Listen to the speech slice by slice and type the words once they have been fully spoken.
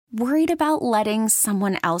Worried about letting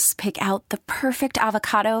someone else pick out the perfect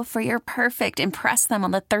avocado for your perfect impress them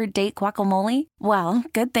on the third date guacamole? Well,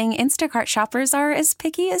 good thing Instacart shoppers are as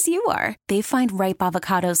picky as you are. They find ripe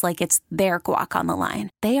avocados like it's their guac on the line.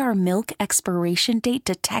 They are milk expiration date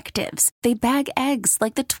detectives. They bag eggs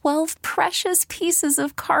like the 12 precious pieces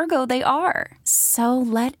of cargo they are. So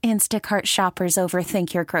let Instacart shoppers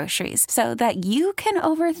overthink your groceries so that you can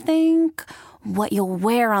overthink what you'll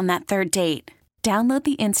wear on that third date. Download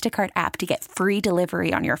the Instacart app to get free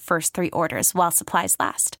delivery on your first 3 orders while supplies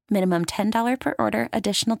last. Minimum $10 per order.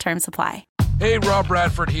 Additional terms apply. Hey, Rob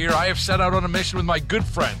Bradford here. I have set out on a mission with my good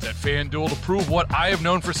friends at FanDuel to prove what I have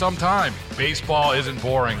known for some time. Baseball isn't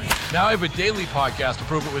boring. Now I have a daily podcast to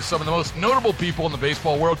prove it with some of the most notable people in the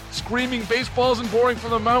baseball world, screaming baseball isn't boring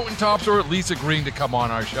from the mountaintops, or at least agreeing to come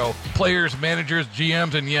on our show. Players, managers,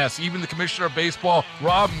 GMs, and yes, even the commissioner of baseball,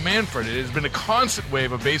 Rob Manfred. It has been a constant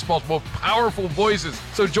wave of baseball's most powerful voices.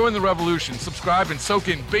 So join the revolution. Subscribe and soak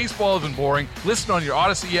in Baseball Isn't Boring. Listen on your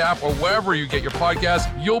Odyssey app or wherever you get your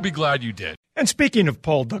podcasts. You'll be glad you did. And speaking of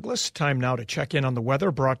Paul Douglas, time now to check in on the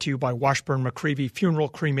weather, brought to you by Washburn McCreevy Funeral,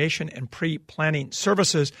 Cremation, and Pre-Planning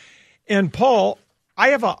Services. And Paul, I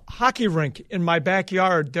have a hockey rink in my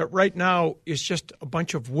backyard that right now is just a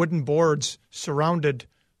bunch of wooden boards surrounded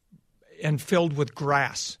and filled with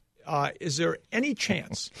grass. Is there any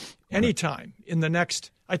chance, anytime in the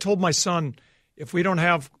next, I told my son, if we don't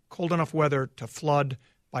have cold enough weather to flood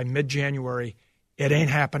by mid-January, it ain't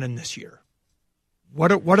happening this year.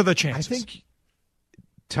 What are the chances? I think,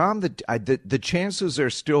 Tom, the chances are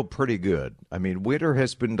still pretty good. I mean, winter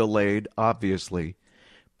has been delayed, obviously,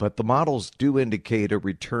 but the models do indicate a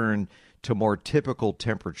return to more typical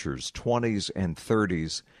temperatures, 20s and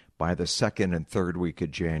 30s, by the second and third week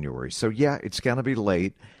of January. So, yeah, it's going to be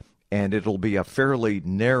late, and it'll be a fairly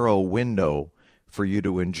narrow window for you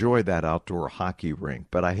to enjoy that outdoor hockey rink.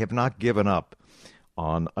 But I have not given up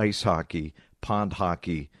on ice hockey, pond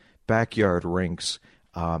hockey, backyard rinks.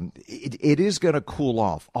 It is going to cool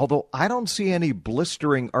off, although I don't see any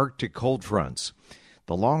blistering Arctic cold fronts.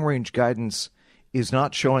 The long-range guidance is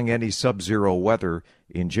not showing any sub-zero weather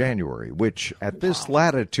in January, which at this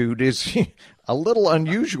latitude is a little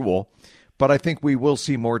unusual, but I think we will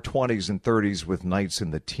see more 20s and 30s with nights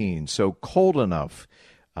in the teens, so cold enough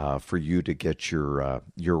for you to get your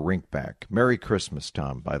rink back. Merry Christmas,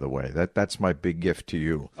 Tom, by the way. That's my big gift to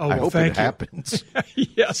you. Oh, I hope thank it you. happens.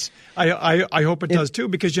 Yes, I hope it does too,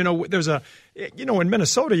 because, there's in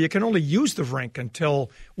Minnesota, you can only use the rink until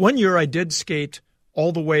one year I did skate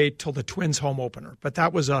all the way till the Twins home opener. But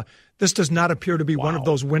this does not appear to be one of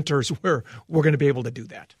those winters where we're going to be able to do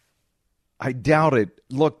that. I doubt it.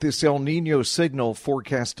 Look, this El Nino signal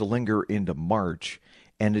forecast to linger into March,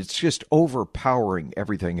 and it's just overpowering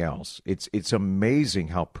everything else. It's amazing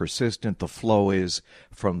how persistent the flow is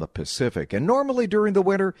from the Pacific. And normally during the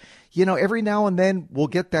winter, every now and then we'll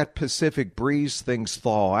get that Pacific breeze, things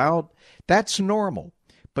thaw out. That's normal.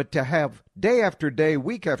 But to have day after day,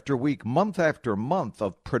 week after week, month after month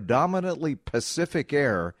of predominantly Pacific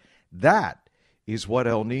air, that is what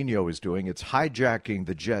El Nino is doing. It's hijacking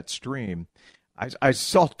the jet stream. I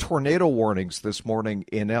saw tornado warnings this morning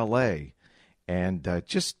in L.A., and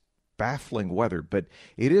just baffling weather. But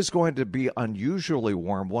it is going to be unusually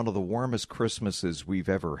warm, one of the warmest Christmases we've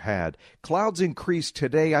ever had. Clouds increase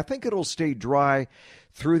today. I think it'll stay dry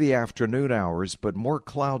through the afternoon hours, but more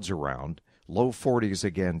clouds around. Low 40s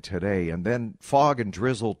again today. And then fog and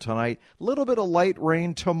drizzle tonight. A little bit of light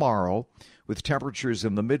rain tomorrow with temperatures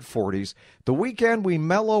in the mid-40s. The weekend, we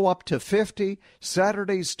mellow up to 50.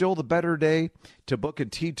 Saturday's still the better day to book a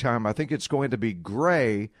tee time. I think it's going to be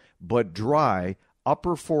gray but dry,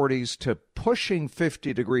 upper 40s to pushing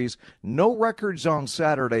 50 degrees. No records on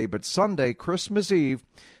Saturday, but Sunday, Christmas Eve,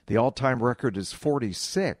 the all-time record is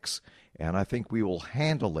 46. And I think we will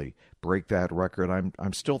handily break that record.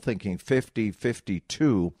 I'm still thinking 50,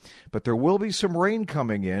 52. But there will be some rain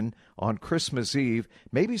coming in on Christmas Eve.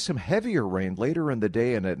 Maybe some heavier rain later in the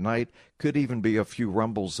day and at night. Could even be a few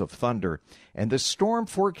rumbles of thunder. And the storm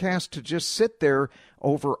forecast to just sit there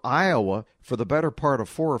over Iowa for the better part of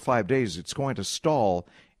 4 or 5 days. It's going to stall.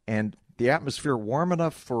 And the atmosphere warm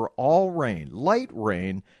enough for all rain, light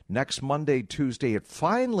rain, next Monday, Tuesday. It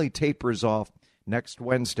finally tapers off next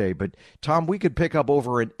Wednesday. But, Tom, we could pick up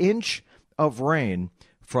over an inch of rain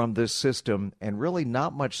from this system, and really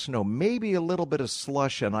not much snow. Maybe a little bit of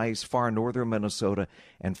slush and ice far northern Minnesota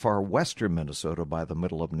and far western Minnesota by the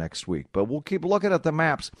middle of next week. But we'll keep looking at the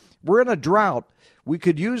maps. We're in a drought. We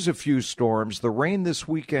could use a few storms. The rain this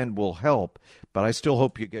weekend will help, but I still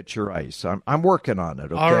hope you get your ice. I'm working on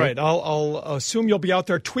it, okay? All right. I'll assume you'll be out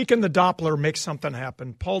there tweaking the Doppler, make something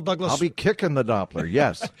happen. Paul Douglas. I'll be kicking the Doppler,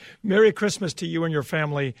 yes. Merry Christmas to you and your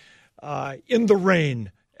family in the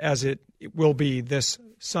rain, as it will be this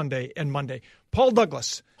Sunday and Monday. Paul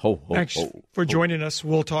Douglas, thanks for joining us.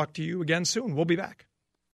 We'll talk to you again soon. We'll be back.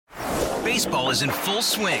 Baseball is in full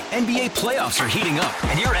swing. NBA playoffs are heating up,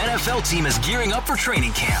 and your NFL team is gearing up for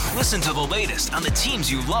training camp. Listen to the latest on the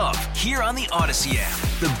teams you love here on the Odyssey app.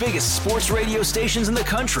 The biggest sports radio stations in the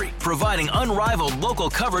country, providing unrivaled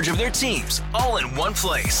local coverage of their teams, all in one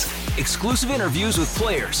place. Exclusive interviews with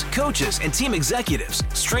players, coaches, and team executives,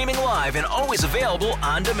 streaming live and always available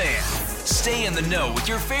on demand. Stay in the know with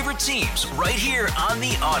your favorite teams right here on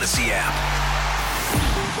the Odyssey app.